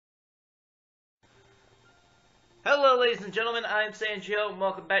Hello, ladies and gentlemen, I'm Sanjo, and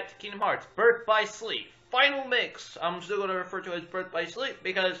welcome back to Kingdom Hearts Birth by Sleep. Final mix. I'm still going to refer to it as Birth by Sleep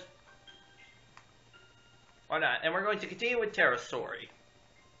because why not? And we're going to continue with Terra's story.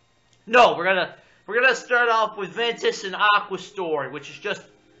 No, we're gonna start off with Ventus and Aqua's story, which is just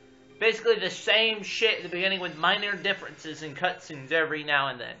basically the same shit at the beginning with minor differences and cutscenes every now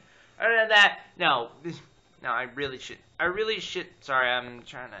and then. Other than that, no, I really should. Sorry, I'm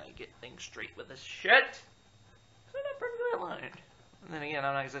trying to get things straight with this shit. So not perfectly aligned. And then again,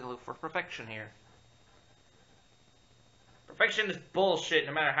 I'm not exactly looking for perfection here. Perfection is bullshit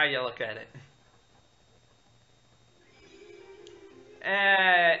no matter how you look at it.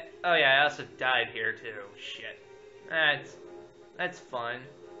 Oh yeah, I also died here too. Shit. That's fun.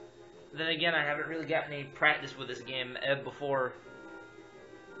 Then again, I haven't really gotten any practice with this game before.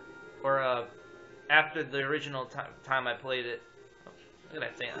 Or, after the original time I played it. Oh, look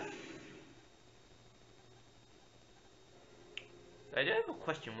at that thing. I do have a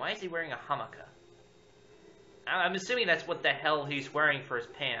question. Why is he wearing a hamaka? I'm assuming that's what the hell he's wearing for his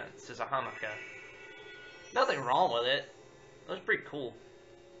pants, is a hamaka. Nothing wrong with it. That was pretty cool.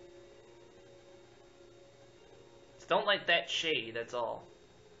 Just don't like that shade, that's all.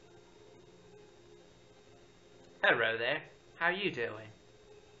 Hello there. How are you doing?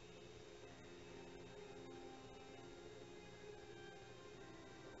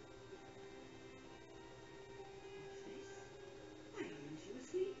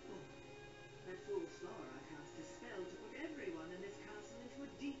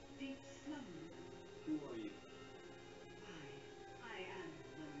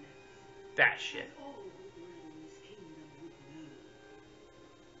 That shit. All who dwell in this kingdom would know.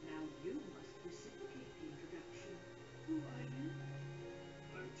 Now you must reciprocate the introduction. Who are you?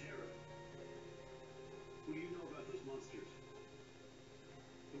 I'm Terra. What do you know about those monsters?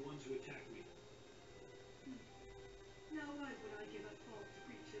 The ones who attacked me. Now why would I give a thought to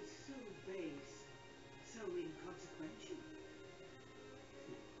creatures so base, so inconsequential?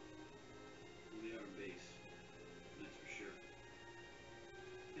 Well, they are base. That's for sure.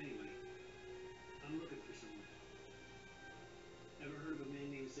 Anyway, I'm looking for someone. Ever heard of a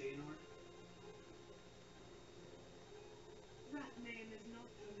man named Xehanort? That name is not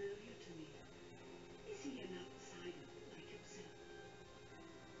familiar to me. Is he an outsider like yourself?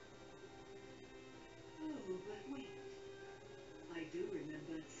 Oh, but wait. I do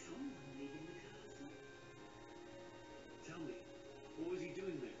remember someone leaving the castle. Tell me, what was he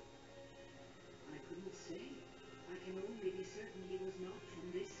doing there? I couldn't say. I can only be certain he was not from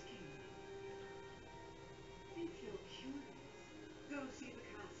this kingdom. If you're curious, go see the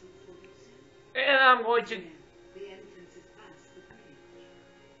castle for yourself. And I'm going to... The entrance is past the bridge.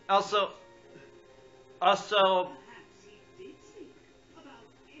 Also... Perhaps he did speak about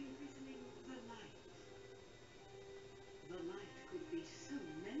imprisoning the light. The light could be so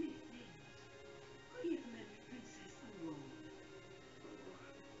many things. Could he have meant Princess Aurora?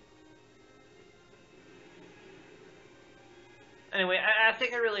 Anyway, I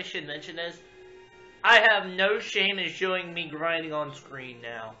think I really should mention this. I have no shame in showing me grinding on screen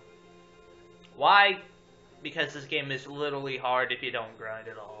now. Why? Because this game is literally hard if you don't grind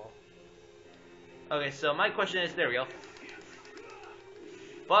at all. Okay, so my question is, there we go.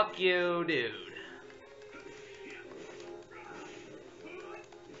 Fuck you, dude.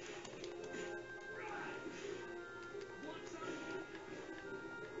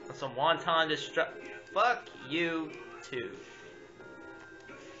 Some wanton destruct. Fuck you, too.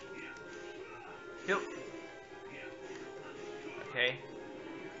 Yep. Okay.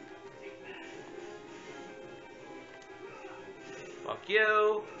 Fuck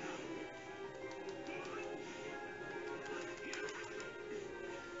you.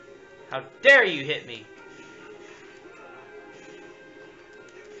 How dare you hit me?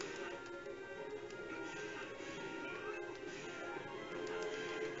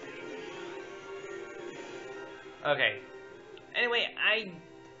 Okay. Anyway,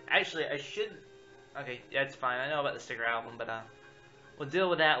 I should... Okay, that's fine. I know about the sticker album, but we'll deal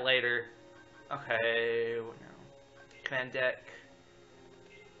with that later. Okay, what now? Command deck.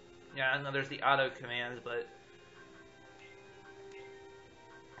 Yeah, I know there's the auto commands, but...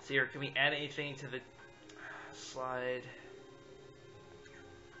 See here, can we add anything to the slide?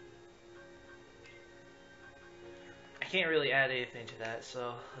 I can't really add anything to that,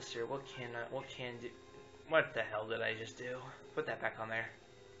 so let's see here. What the hell did I just do? Put that back on there.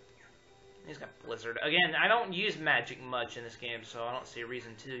 He's got Blizzard. Again, I don't use magic much in this game, so I don't see a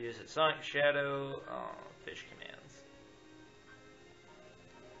reason to use it. Sonic, Shadow, fish commands.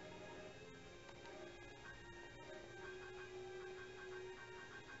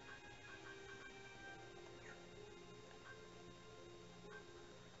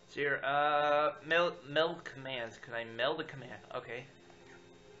 Zero, meld commands. Can I meld a command? Okay.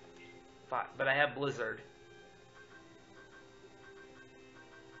 Fine, but I have Blizzard.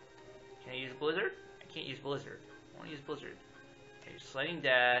 Can I use Blizzard? I can't use Blizzard. I want to use Blizzard. Okay, sliding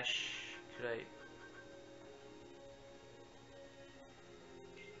dash. Could I...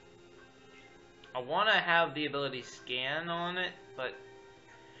 I want to have the ability scan on it, but...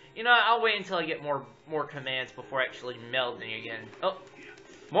 You know, I'll wait until I get more commands before actually melding again. Oh!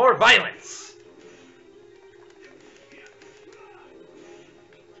 More violence!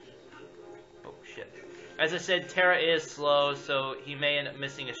 Oh, shit. As I said, Terra is slow, so he may end up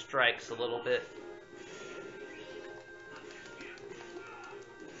missing his strikes a little bit.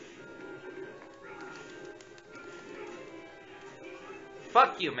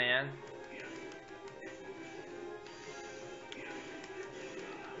 Fuck you, man.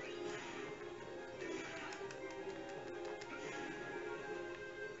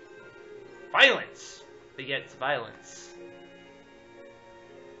 Violence begets violence.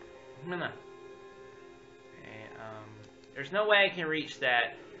 Okay, there's no way I can reach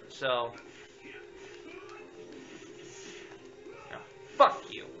that, so... No, fuck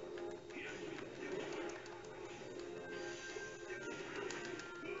you.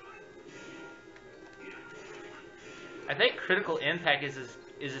 I think critical impact is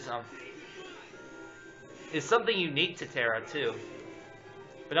something unique to Terra too.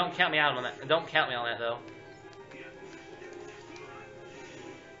 But don't count me out on that. Don't count me on that though.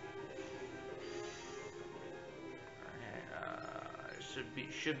 There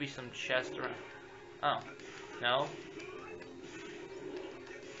should be some chest around. Oh, no.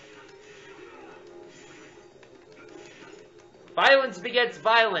 Violence begets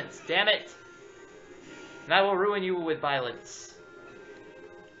violence. Damn it! And I will ruin you with violence.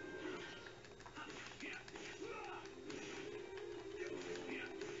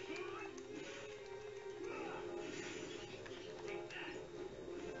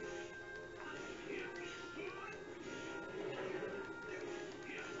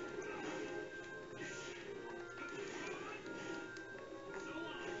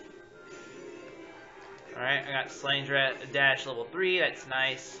 Alright, I got Slaying Dash level 3, that's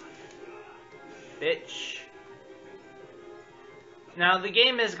nice. Bitch. Now, the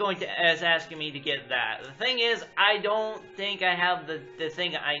game is asking me to get that. The thing is, I don't think I have the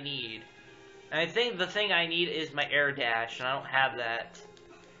thing I need. And I think the thing I need is my air dash, and I don't have that.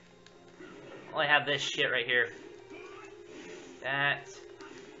 I only have this shit right here. That.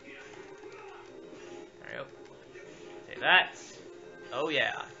 There we go. Say that. Oh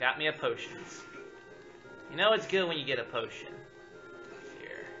yeah, got me a potions. You know it's good when you get a potion.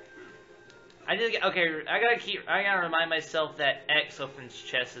 Here. I gotta remind myself that X opens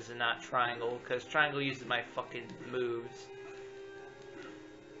chests and not triangle, because triangle uses my fucking moves.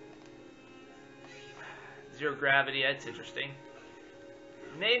 Zero gravity, that's interesting.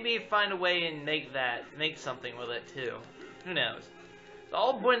 Maybe find a way and make something with it too. Who knows? The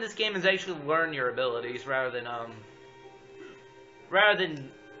whole point of this game is actually learn your abilities rather than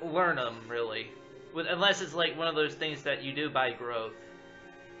learn them, really. Unless it's like one of those things that you do by growth.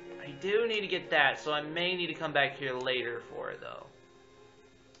 I do need to get that, so I may need to come back here later for it, though.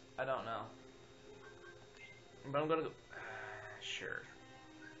 I don't know. But I'm gonna go... sure.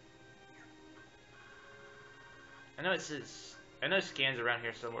 I know it says... I know scans around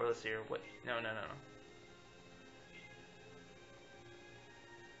here somewhere. Let's see here. What? No.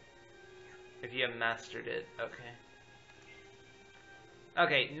 If you have mastered it. Okay.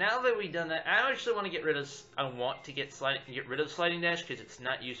 Okay, now that we've done that, I actually want to get rid of. I want to get rid of sliding dash because it's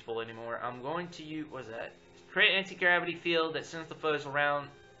not useful anymore. I'm going to use. What's that? Create anti-gravity field that sends the foes around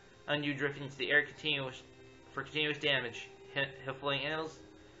on you, drifting into the air for continuous damage. Hopefully, animals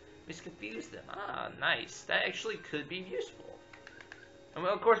misconfuse them. Ah, nice. That actually could be useful. And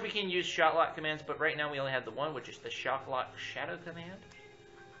of course, we can use shot lock commands, but right now we only have the one, which is the shock lock shadow command.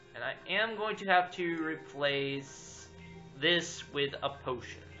 And I am going to have to replace this with a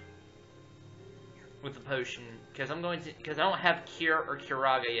potion. With the potion, because I don't have Cure or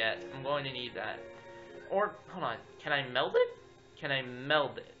Curaga yet. I'm going to need that. Or hold on, can I meld it? Can I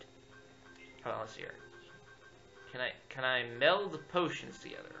meld it? Hold on, let's see here. Can I meld the potions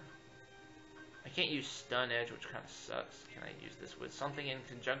together? I can't use Stun Edge, which kind of sucks. Can I use this with something in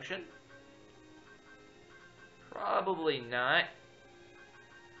conjunction? Probably not.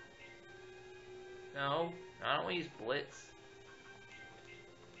 No, I don't want to use Blitz.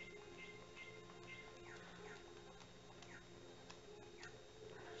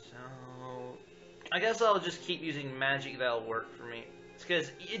 So, I guess I'll just keep using magic. That'll work for me. It's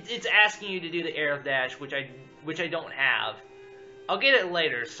because it's asking you to do the air dash, which I don't have. I'll get it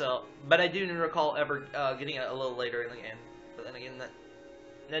later. So, but I do recall ever getting it a little later in the game. But then again,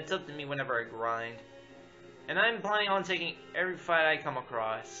 that's up to me whenever I grind. And I'm planning on taking every fight I come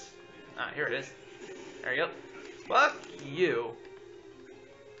across. Ah, here it is. There you go. Fuck you.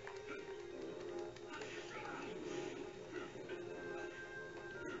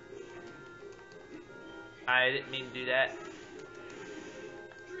 I didn't mean to do that.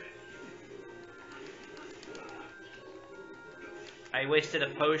 I wasted a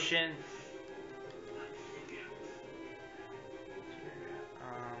potion.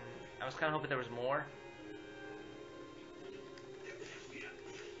 I was kind of hoping there was more.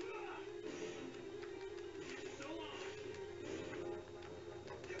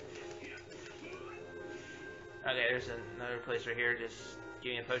 Okay, there's another place right here. Just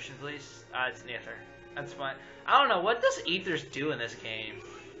give me a potion, please. It's an ether. That's fine. I don't know, what does ethers do in this game?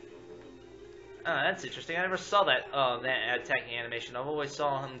 Oh, that's interesting. I never saw that that attacking animation. I've always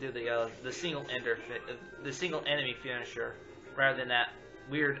saw him do the single enemy finisher rather than that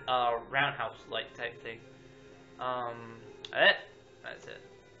weird roundhouse like type thing. That's it.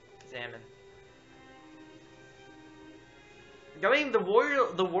 Examine. I mean, the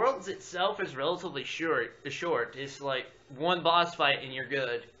world itself is relatively short. It's like one boss fight and you're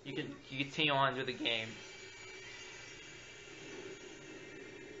good. You continue on through the game.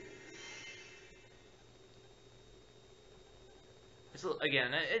 So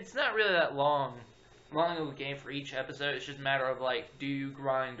again, it's not really that long of a game for each episode. It's just a matter of like, do you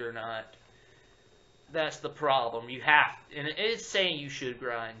grind or not? That's the problem. You have, and it's saying you should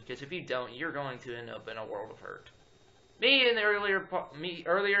grind because if you don't, you're going to end up in a world of hurt. Me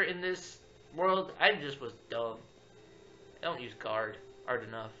earlier in this world, I just was dumb. I don't use guard hard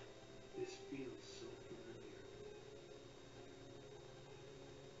enough. This feels so familiar.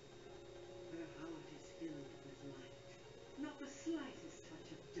 Her heart is filled with light, not the slightest touch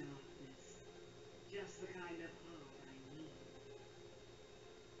of darkness. Just the kind of heart I need.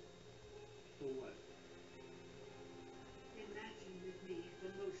 For what? Imagine with me the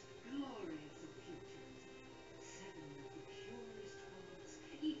most glorious of futures. 7 of the purest hearts,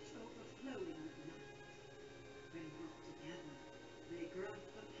 each overflowing with light. When brought together, they grant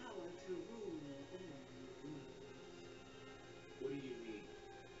the power to rule all worlds. What do you mean?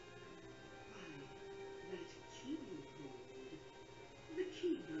 Why, that key you hold. The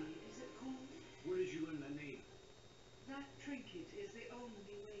Keyblade, is it called? Where did you learn that name? That trinket is the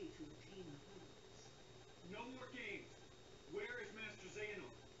only way to attain the hearts. No more games. Where is Master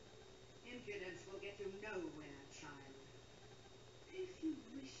Xehanort? Impudence will get you nowhere, child. If you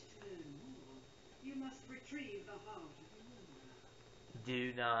wish to learn more, you must retrieve the heart of Aurora.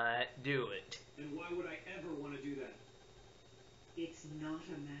 Do not do it. And why would I ever want to do that? It's not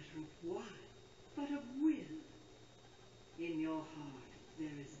a matter of why, but of will. In your heart,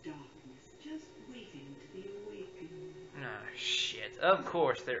 there is darkness just waiting to be awakened. Ah, shit. Of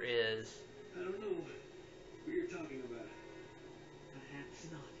course there is. I don't know what you're talking about. Perhaps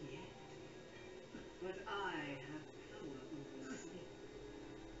not yet. But I have power over sleep.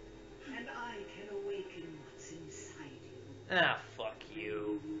 And I can awaken what's inside you. Ah, fuck you.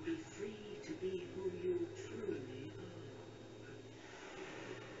 You will be free to be who you truly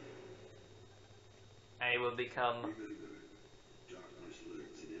are. I will become... Remember, darkness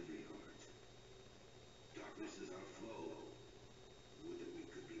lurks in every heart. Darkness is our foe. Would that we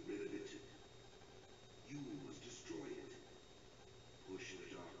could be rid of it. You must destroy it. Push the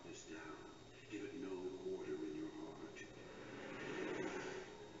darkness down. Give it no quarter in your heart.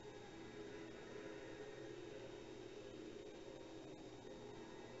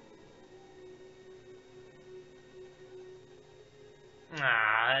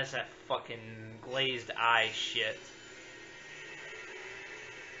 Ah, that's that fucking glazed eye shit.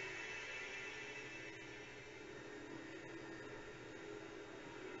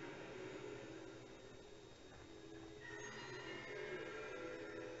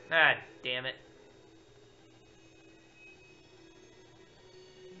 Ah, damn it.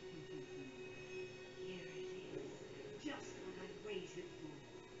 Here it is. Just what I've waited for.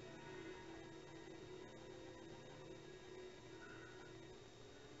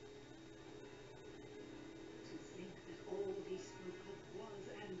 To think that all he spoke of was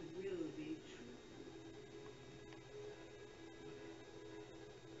and will be true.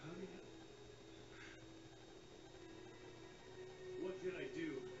 How did What did I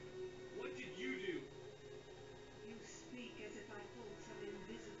do? What did you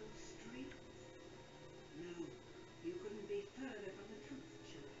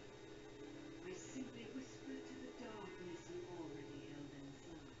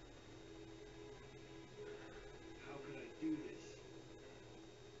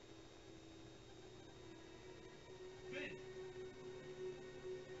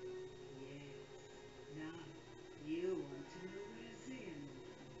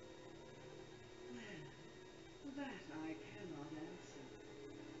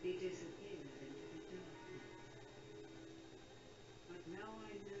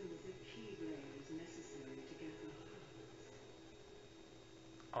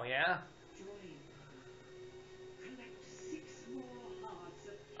Oh yeah? Join me. Collect 6 more hearts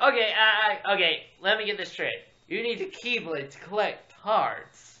of... Okay, let me get this straight. You need a Keyblade to collect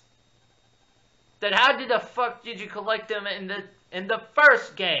hearts. Then how did the fuck did you collect them in the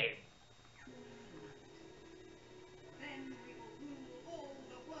first game? Then we will rule all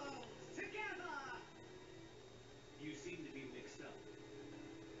the worlds together! You seem to be mixed up.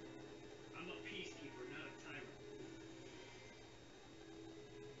 I'm a peacekeeper, not a tyrant.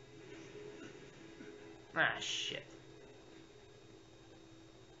 Ah, shit.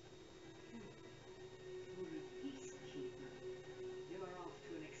 For a peacekeeper, you are off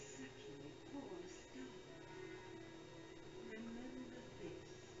to an exceptionally poor start. Remember this.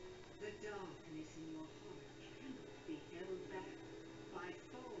 The darkness in your heart cannot be held back by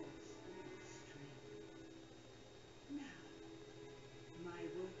force or restraint. Now, my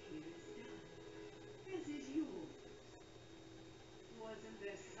work here is done, as is yours. Wasn't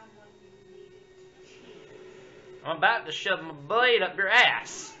there someone you needed to cheer? I'm about to shove my blade up your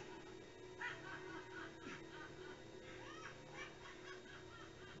ass.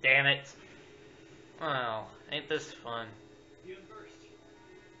 Damn it. Oh, ain't this fun. The Unversed.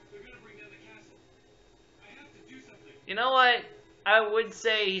 They're gonna bring down the castle. I have to do something. You know what? I would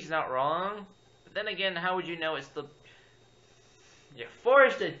say he's not wrong. But then again, how would you know it's the... You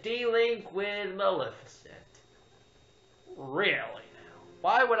forced a D-Link with Maleficent. Really now?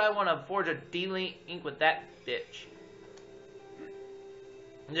 Why would I want to forge a D-Link with that bitch?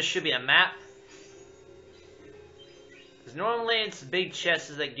 And this should be a map. Because normally it's big chests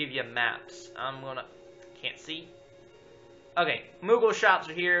that give you maps. Can't see. Okay, Moogle shops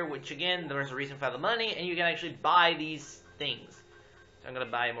are here, which again, there's a reason for the money, and you can actually buy these things. So I'm gonna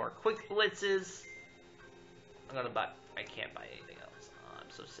buy more quick blitzes. I can't buy anything else. Oh, I'm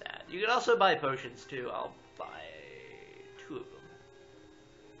so sad. You can also buy potions too. I'll buy 2 of them.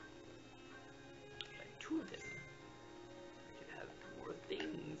 Buy 2 of them. I can have more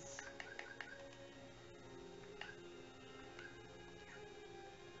things.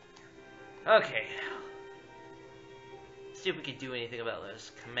 Okay. Let's see if we can do anything about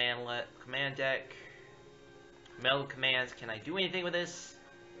this. Command deck. Meld commands. Can I do anything with this?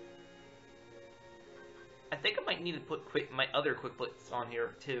 I think I might need to put my other quick blitz on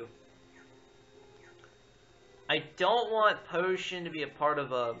here too. I don't want potion to be a part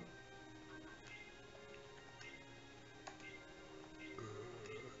of a...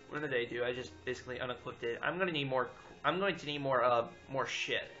 What did I do? I just basically unequipped it. I'm going to need more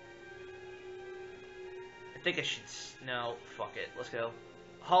shit. I think I should... No, fuck it. Let's go.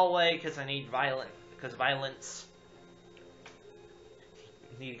 Hallway, because I need violence. I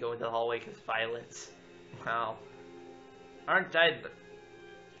need to go into the hallway because violence. Wow. Aren't I...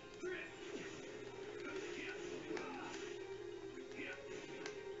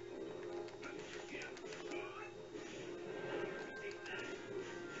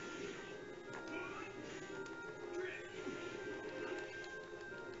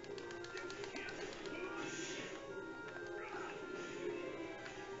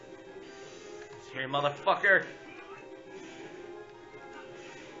 Here, motherfucker!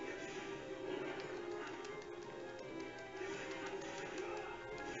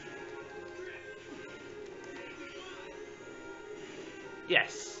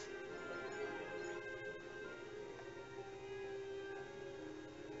 Yes.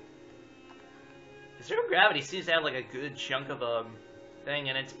 Zero gravity seems to have like a good chunk of a thing,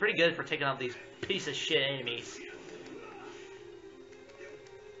 and it's pretty good for taking out these piece of shit enemies.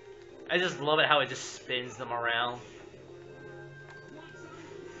 I just love it how it just spins them around.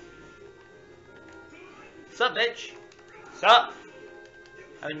 Sup, bitch? Sup?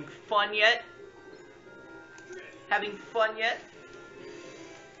 Having fun yet? Having fun yet?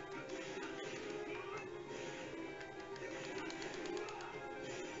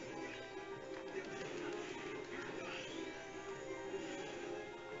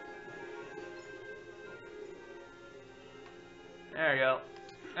 There we go.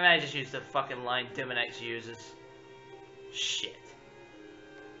 And I just used the fucking line Dimonex uses. Shit.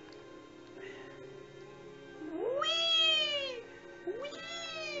 Whee!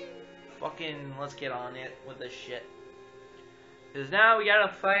 Whee! Fucking, let's get on it with this shit. Because now we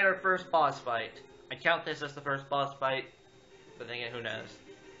gotta fight our first boss fight. I count this as the first boss fight. But then again, who knows.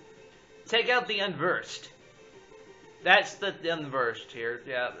 Take out the Unversed. That's the Unversed here.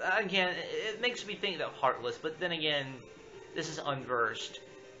 Yeah, again, it makes me think of Heartless, but then again, this is Unversed.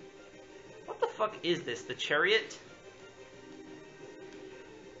 What the fuck is this? The Chariot?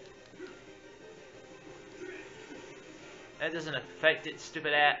 That doesn't affect it,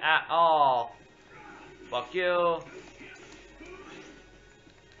 stupid ass, at all. Fuck you.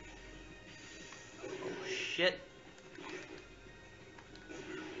 shit.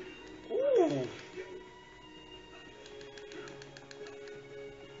 Ooh.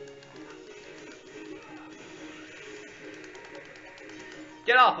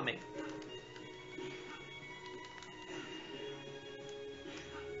 Get off of me.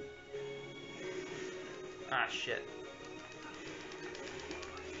 Ah, shit.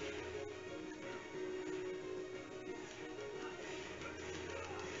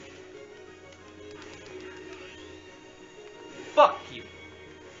 Fuck you.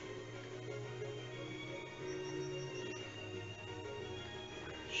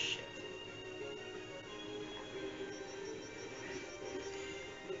 Shit.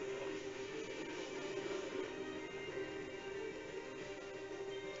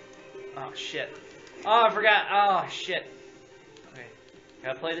 Oh, shit. Oh, I forgot. Oh, shit. Okay.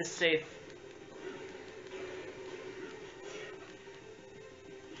 Gotta play this safe.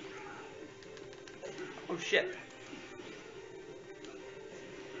 Oh, shit.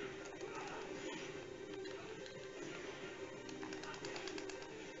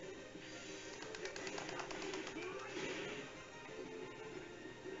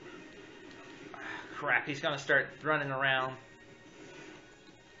 Crap, he's gonna start running around.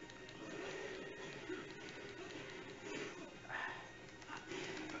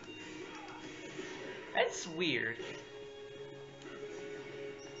 That's weird.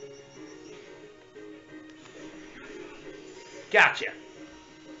 Gotcha.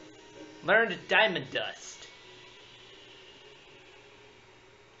 Learned diamond dust.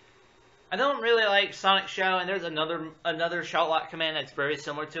 I don't really like Sonic Shadow, and there's another shot lock command that's very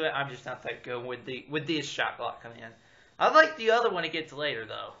similar to it. I'm just not that good with this shot lock command. I like the other one it gets later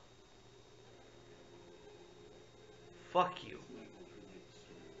though. Fuck you.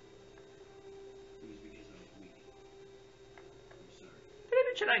 Did I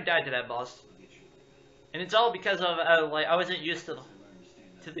mention I died to that boss? And it's all because of like I wasn't used to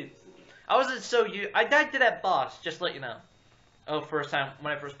the. I wasn't so I died to that boss. Just to let you know. Oh, first time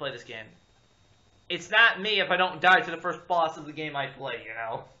when I first played this game. It's not me if I don't die to the first boss of the game I play, you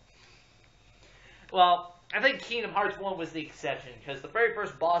know? Well, I think Kingdom Hearts 1 was the exception, because the very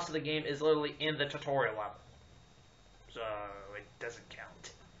first boss of the game is literally in the tutorial level. So, it doesn't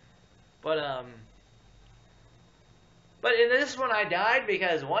count. But in this one I died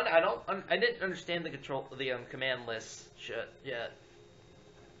because, one, I didn't understand the command list shit yet.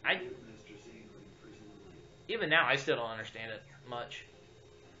 Even now, I still don't understand it much.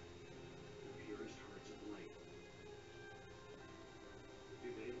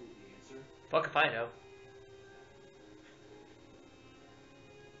 Fuck if I know.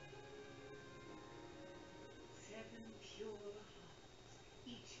 Seven pure hearts,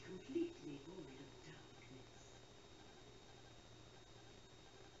 each completely void of darkness.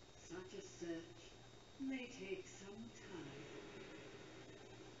 Such a search may take some time.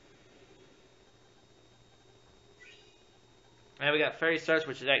 And we got Fairy Stars,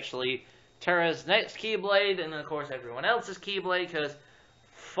 which is actually Terra's next Keyblade, and of course everyone else's Keyblade, because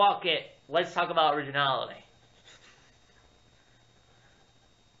fuck it. Let's talk about originality.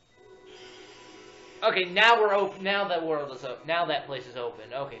 Okay, now we're open. Now that world is open. Now that place is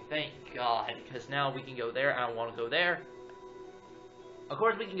open. Okay, thank God, because now we can go there. I don't want to go there. Of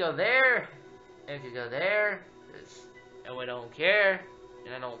course, we can go there, and we can go there, and we don't care,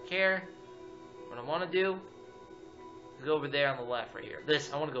 and I don't care. What I want to do is go over there on the left, right here.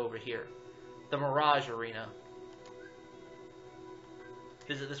 I want to go over here, the Mirage Arena.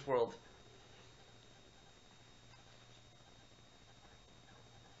 Visit this world.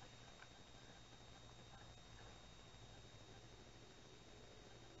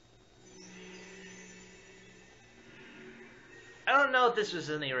 I don't know if this was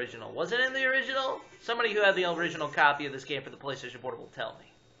in the original. Was it in the original? Somebody who had the original copy of this game for the PlayStation Portable, tell me.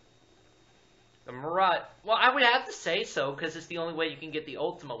 The Mirage. Well, I would have to say so, because it's the only way you can get the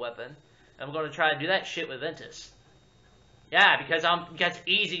ultimate weapon. I'm going to try and do that shit with Ventus. Yeah, because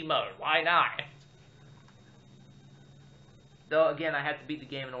easy mode. Why not? Though, again, I have to beat the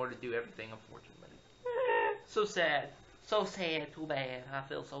game in order to do everything, unfortunately. So sad. So sad. Too bad. I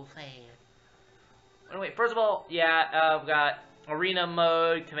feel so sad. Anyway, first of all, yeah, I've got Arena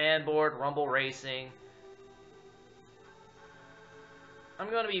mode, Command Board, Rumble Racing. I'm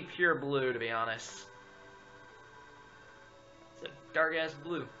going to be pure blue, to be honest. It's a dark-ass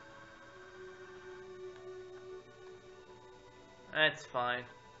blue. That's fine.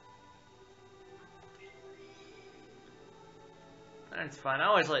 That's fine.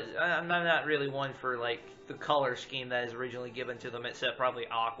 I'm not really one for, like, the color scheme that is originally given to them, except probably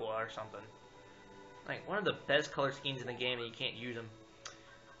Aqua or something. Like, one of the best color schemes in the game, and you can't use them.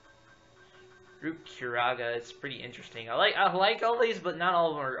 Root Kiraga, it's pretty interesting. I like all these, but not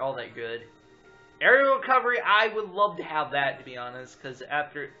all of them are all that good. Aerial recovery, I would love to have that, to be honest, because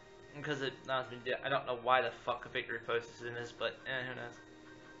it not been I don't know why the fuck a victory post is in this, but who knows.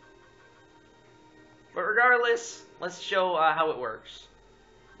 But regardless, let's show how it works.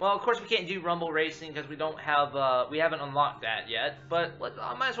 Well, of course we can't do rumble racing because we don't have we haven't unlocked that yet. But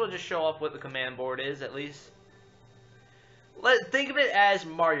I might as well just show off what the command board is at least. Think of it as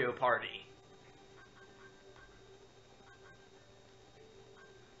Mario Party.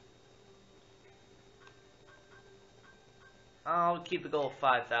 I'll keep the goal of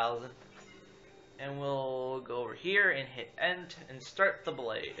 5,000. And we'll go over here and hit end and start the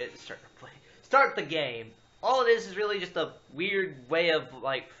blade. Start the game. All it is really just a weird way of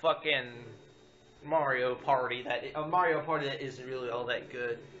like fucking Mario Party that isn't really all that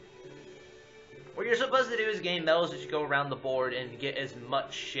good. What you're supposed to do is gain medals as you go around the board and get as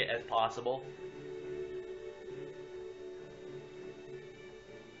much shit as possible.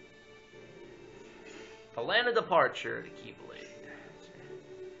 The land of departure, the Keyblade.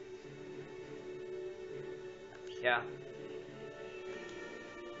 Yeah.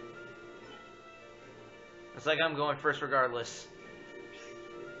 It's like I'm going first regardless.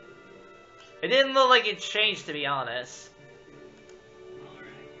 It didn't look like it changed, to be honest.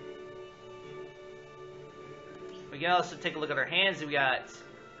 We can also take a look at our hands. We got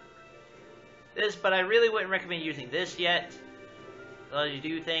this, but I really wouldn't recommend using this yet. Allows you to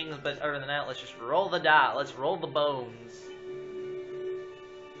do things, but other than that, let's just roll the die. Let's roll the bones.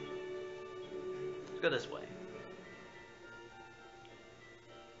 Let's go this way.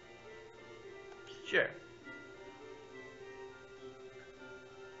 Sure.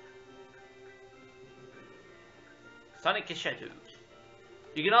 Sonic Kishetu.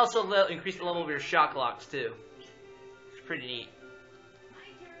 You can also increase the level of your shock locks too. It's pretty neat.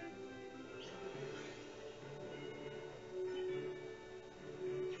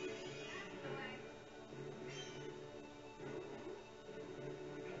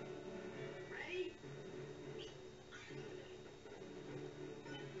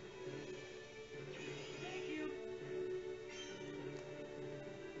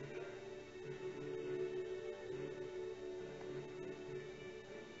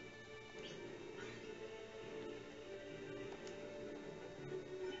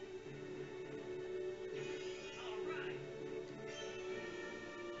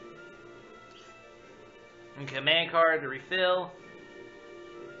 Command card to refill.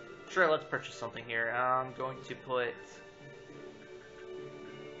 Sure, let's purchase something here. I'm going to put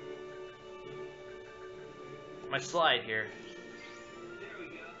my slide here. There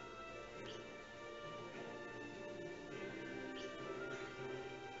we go.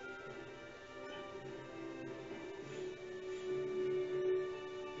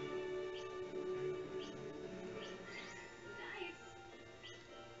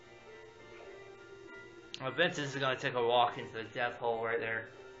 Vincent is going to take a walk into the death hole right there.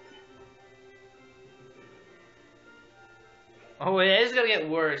 Oh, it is going to get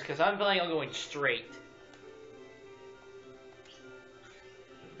worse because I'm planning on going straight.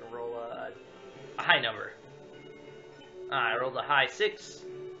 I'm going to roll a high number. I rolled a high 6.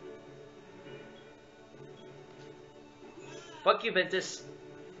 Fuck you, Ventus.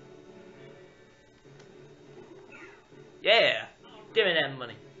 Yeah. Give me that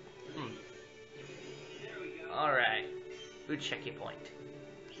money. Alright. Food checky point.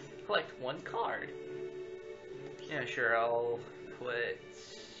 Collect 1 card. Yeah, sure, I'll put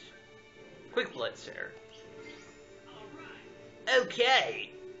Quick Blitzer.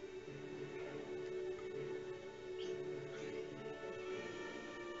 Okay.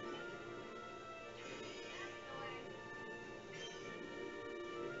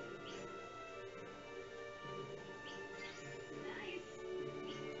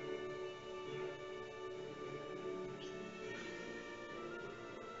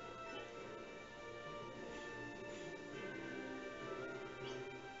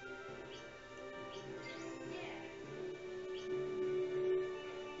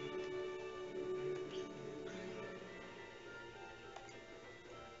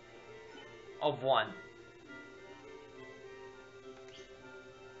 Of 1.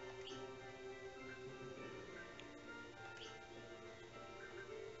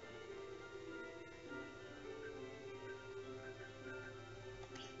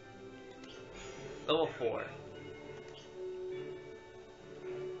 Level 4.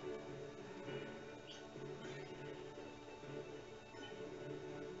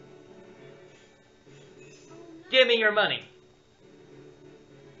 Give me your money.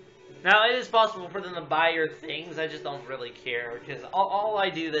 Now, it is possible for them to buy your things, I just don't really care, because all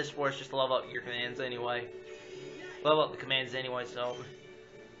I do this for is just level up your commands anyway. Level up the commands anyway, so...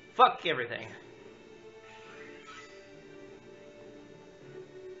 Fuck everything.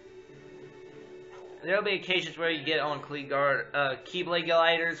 There'll be occasions where you get on Keyblade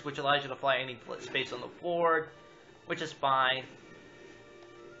gliders, which allows you to fly any space on the floor, which is fine.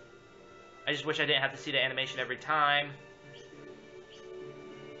 I just wish I didn't have to see the animation every time.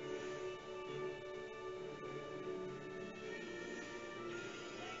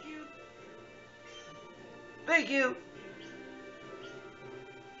 Thank you!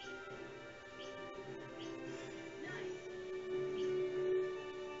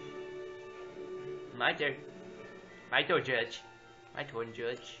 My turn. My turn, Judge. My turn,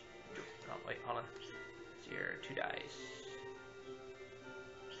 Judge. Oh, wait, hold on. Let's see here. 2 dice.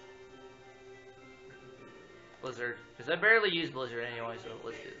 Blizzard. Because I barely use Blizzard anyway, so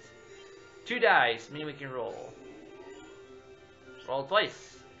let's do this. 2 dice. Meaning we can roll. Roll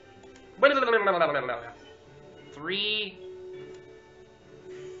twice. 3.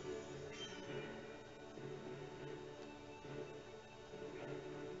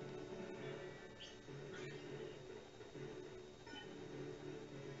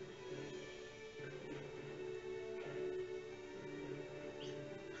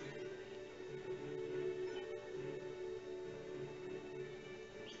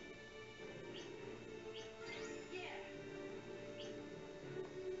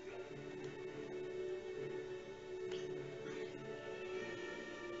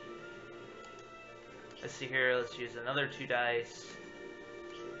 Let's see here, let's use another 2 dice.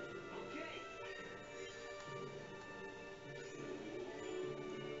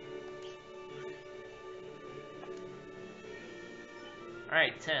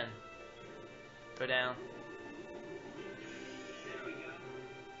 Alright, 10. Go down.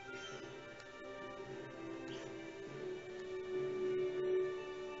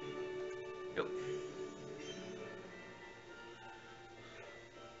 Go.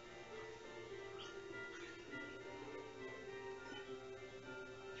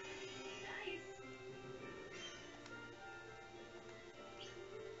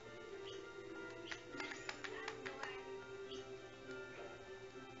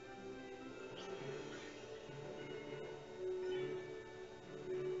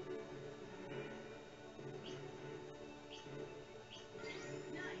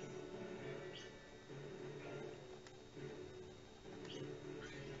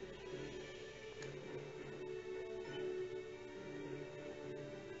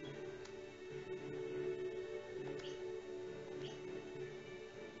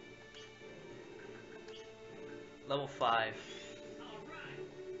 Level 5.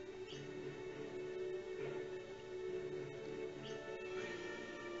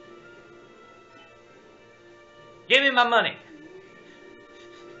 Give me my money.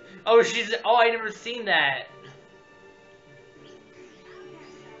 Oh, I never seen that.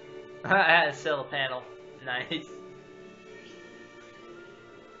 I had to sell a panel. Nice.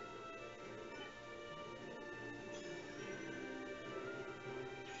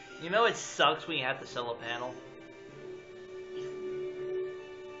 You know it sucks when you have to sell a panel.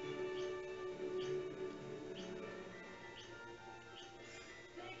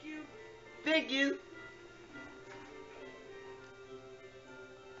 Thank you.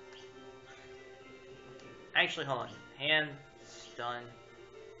 Actually, hold on. Hand stun.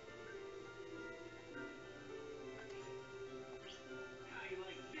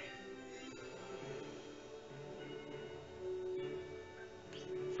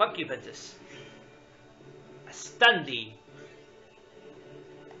 Fuck you, Ventus. I stunned thee.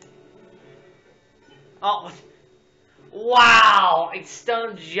 Oh, wow! I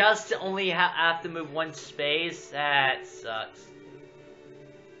stunned just to only have to move 1 space? That sucks.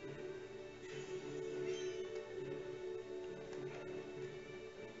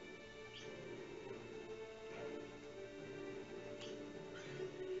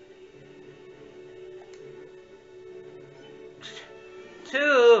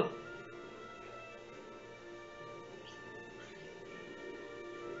 Two!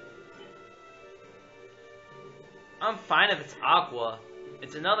 I'm fine if it's Aqua.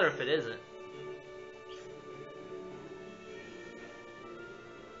 It's another if it isn't.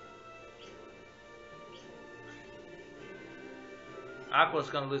 Aqua's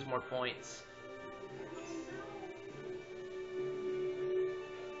gonna lose more points.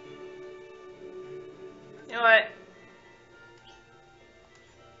 You know what?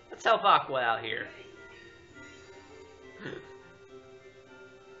 Let's help Aqua out here.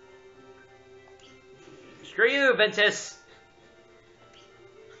 Screw you, Ventus!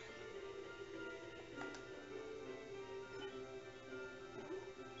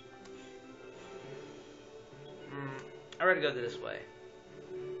 I gotta go this way.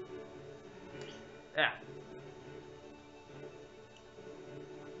 Yeah.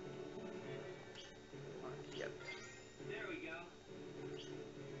 Yep. There we go.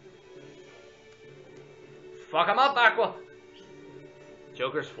 Fuck him up, Aqua!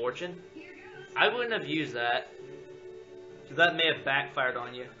 Joker's Fortune? Here goes. I wouldn't have used that. So that may have backfired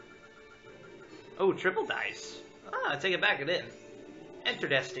on you. Oh, triple dice. Ah, I take it back, it didn't.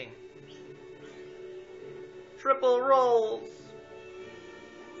 Interesting. Triple rolls.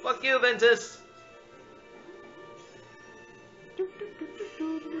 Fuck you, Ventus.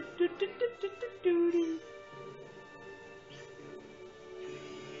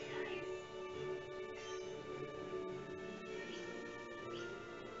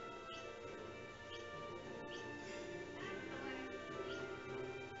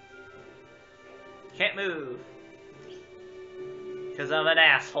 Can't move. Because I'm an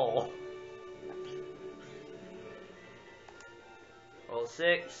asshole. Roll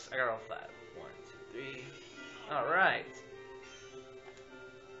 6. I got roll 5. 1, 2, 3. Alright.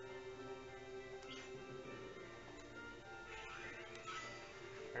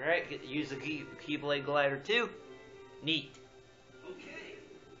 Alright, get to use the Keyblade Glider too. Neat. Okay.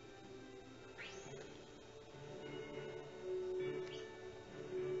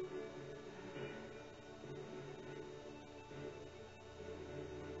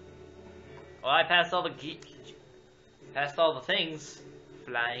 Well, I passed all the things.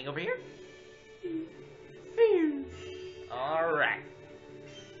 Flying over here. Alright.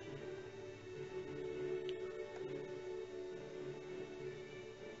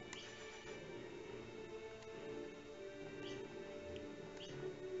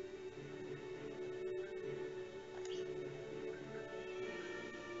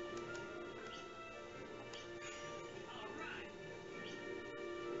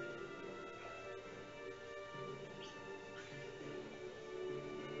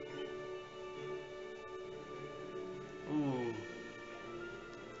 Ooh.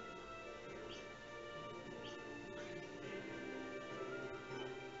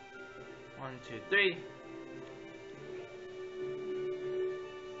 One, two, three.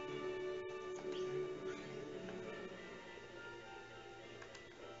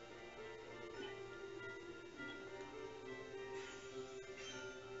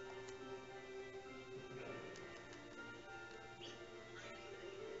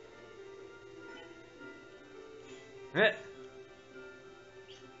 Heh.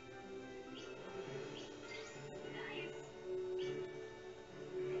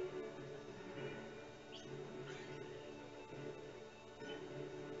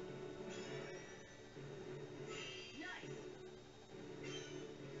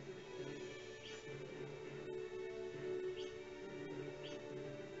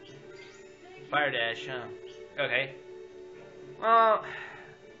 Fire dash, huh? Okay. Well.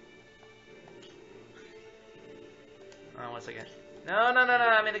 Oh, 1 second. No.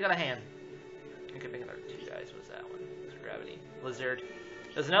 I mean, they got a hand. Okay, pick another 2 dice. What's that one? It's gravity. Blizzard.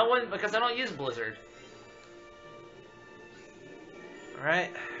 There's no one because I don't use Blizzard.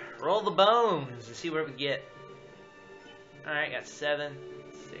 Alright. Roll the bones and see what we get. Alright, got 7,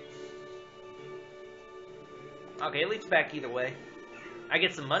 6. Okay, it leads back either way. I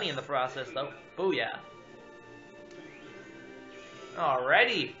get some money in the process, though. Booyah.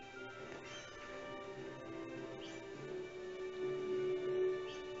 Alrighty.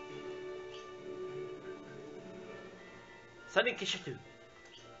 Sunny Kishatu.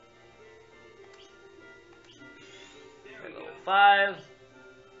 Level 5.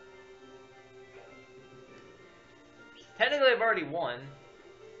 Technically, I've already won.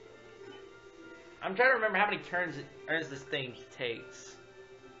 I'm trying to remember how many turns this thing takes.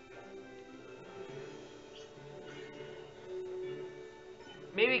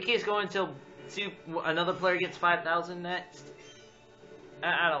 Maybe it keeps going until another player gets 5,000 next.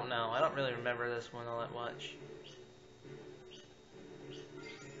 I don't know. I don't really remember this one all that much.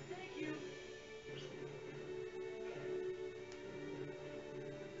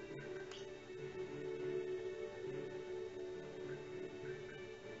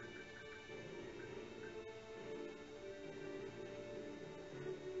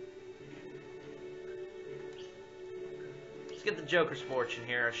 Let's get the Joker's Fortune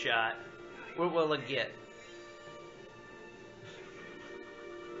here a shot. What will it get?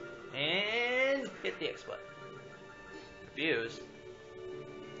 And hit the X button. Refuse.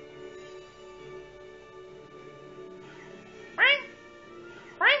 Ring!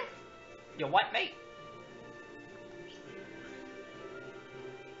 Ring! You what, mate?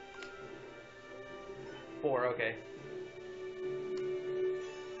 Four, okay.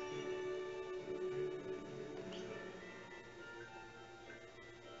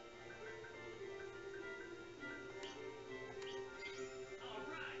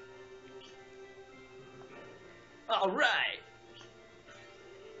 Alright.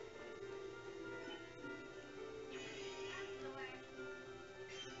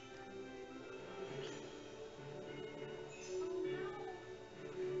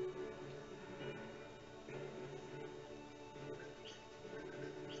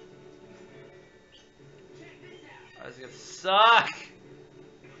 That's gonna suck.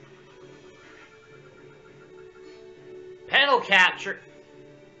 Panel capture.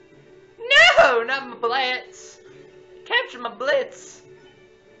 No, not my blitz. Capture my blitz.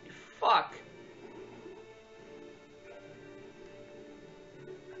 You fuck.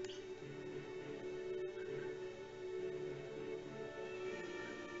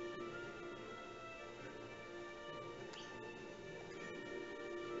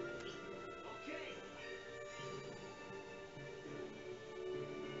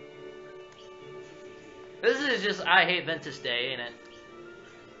 This is just I hate Ventus Day, ain't it?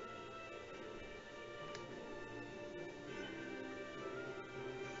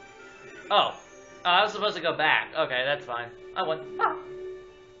 Oh. I was supposed to go back. Okay, that's fine. I won. Ah.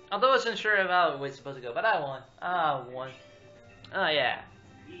 Although I wasn't sure how it was supposed to go, but I won. I won. Oh, yeah.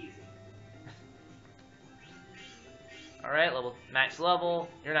 Alright, max level.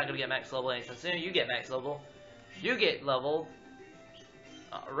 You're not gonna get max level anytime soon. You get max level. You get leveled.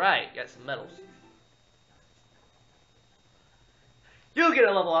 Alright, got some medals. You get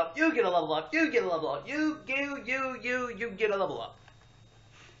a level up, you get a level up, you get a level up, you get a level up.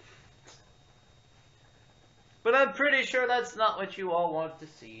 But I'm pretty sure that's not what you all want to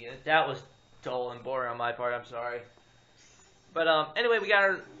see. That was dull and boring on my part, I'm sorry. But anyway, we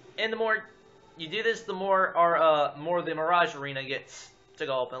got and the more you do this, the more more the Mirage Arena gets to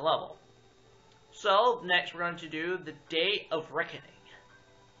go up in level. So next we're going to do the Day of Reckoning.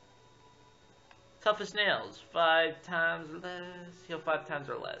 Toughest nails, 5 times or less. Heal 5 times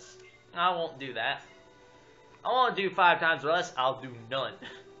or less. I won't do that. I won't do 5 times or less. I'll do none.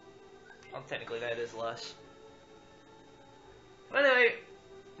 Well, technically that is less. But anyway,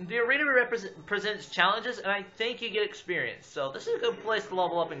 the arena presents challenges, and I think you get experience. So this is a good place to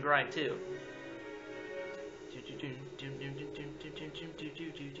level up and grind too.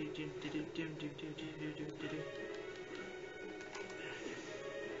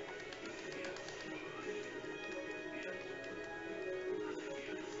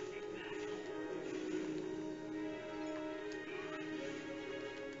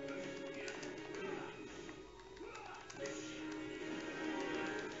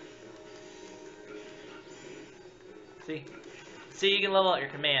 See, you can level out your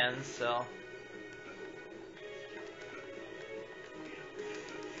commands, so.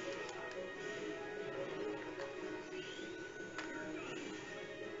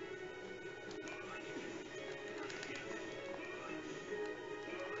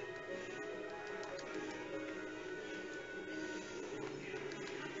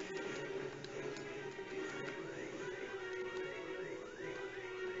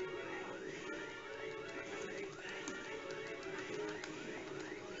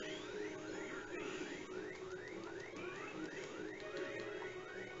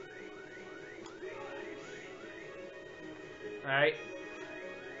 Alright.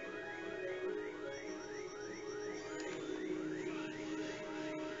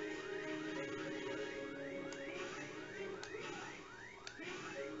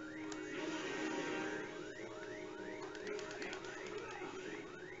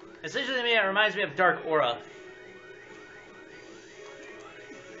 Essentially, to me, it reminds me of Dark Aura.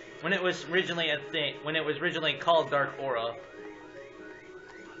 When it was originally a thing, when it was originally called Dark Aura.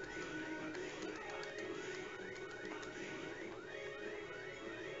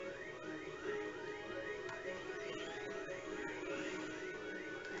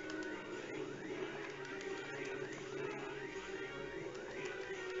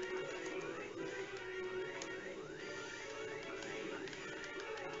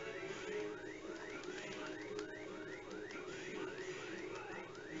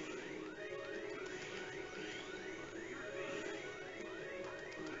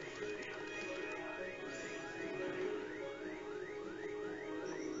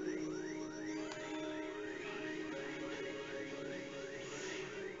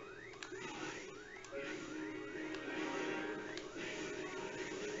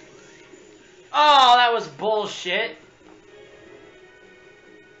 Oh, that was bullshit.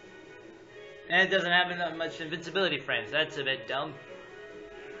 And it doesn't have that much invincibility frames. That's a bit dumb.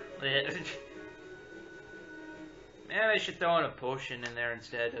 Maybe I should throw in a potion in there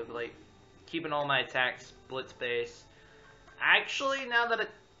instead of, like, keeping all my attacks blitz base. Actually, now that it...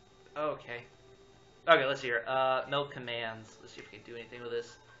 Okay. Okay, let's hear. No commands. Let's see if we can do anything with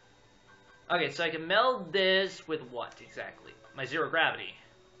this. Okay, so I can meld this with what exactly? My zero gravity.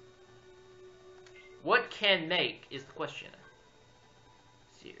 What can make is the question.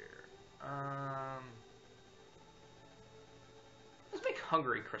 Let's see here. Let's make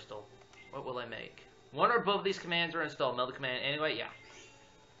Hungry Crystal. What will I make? One or both of these commands are installed. Meld the command anyway. Yeah.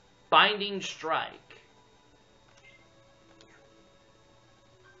 Binding Strike.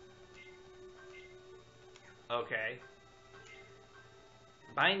 Okay.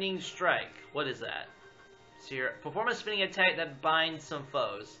 Binding Strike. What is that? So here, perform a spinning attack that binds some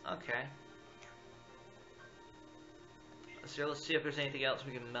foes. Okay. So let's see if there's anything else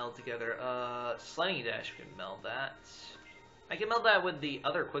we can meld together. Sliding Dash, we can meld that. I can meld that with the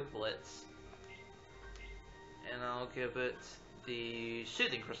other Quick Blitz. And I'll give it the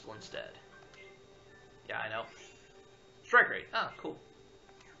Soothing Crystal instead. Yeah, I know. Strike Rate. Ah, cool.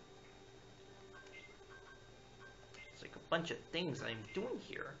 It's like a bunch of things I'm doing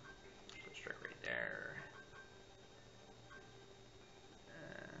here. Put Strike Rate there.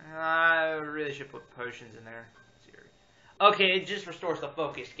 I really should put potions in there. Okay, it just restores the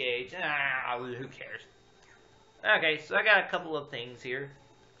focus gauge. Ah, who cares? Okay, so I got a couple of things here.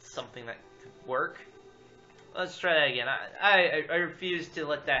 Something that could work. Let's try that again. I refuse to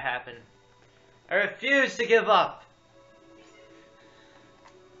let that happen. I refuse to give up.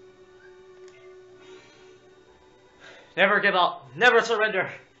 Never give up. Never surrender.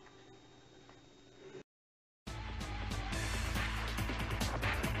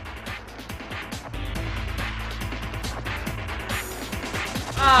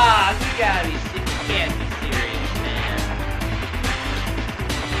 Ah, you gotta be serious. You can't be serious, man.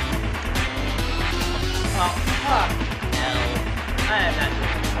 Oh, fuck. Hell. I am not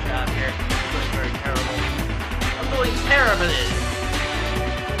doing a good job here. I'm doing very terrible. I'm doing terribly.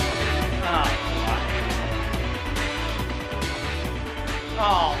 Oh, fuck.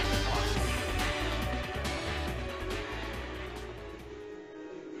 Oh, fuck.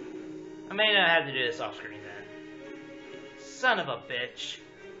 I may not have to do this off screen then. Son of a bitch.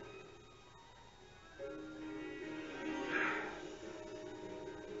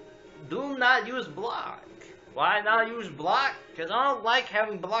 Do not use block. Why not use block? Because I don't like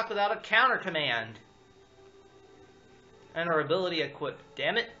having block without a counter command. And our ability equipped.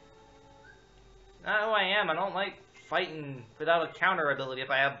 Damn it. Not who I am. I don't like fighting without a counter ability if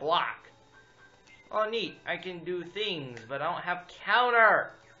I have block. Oh, neat. I can do things, but I don't have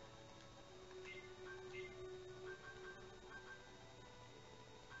counter.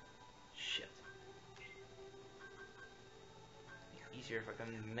 If I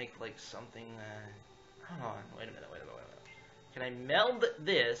can make like something, hold on, wait a minute. Can I meld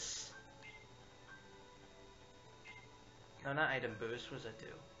this? No, not item boost, what does that do?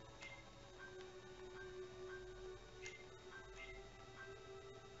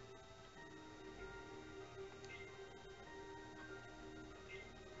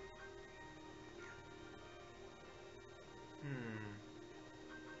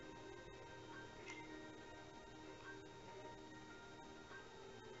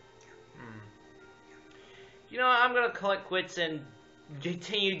 You know what, I'm gonna collect quits and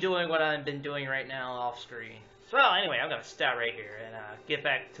continue doing what I've been doing right now off screen. So well, anyway, I'm gonna stop right here and get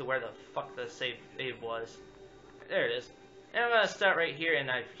back to where the fuck the save was. There it is. And I'm gonna start right here,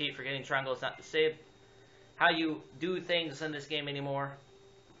 and I keep forgetting triangle is not the save. How you do things in this game anymore.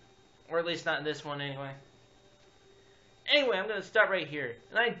 Or at least not in this one anyway. Anyway, I'm going to stop right here,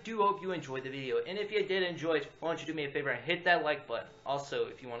 and I do hope you enjoyed the video, and if you did enjoy it, why don't you do me a favor and hit that like button. Also,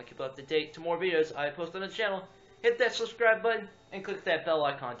 if you want to keep up to date to more videos I post on the channel, hit that subscribe button, and click that bell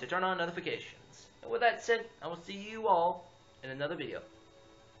icon to turn on notifications. And with that said, I will see you all in another video.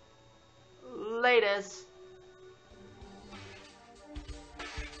 Laters!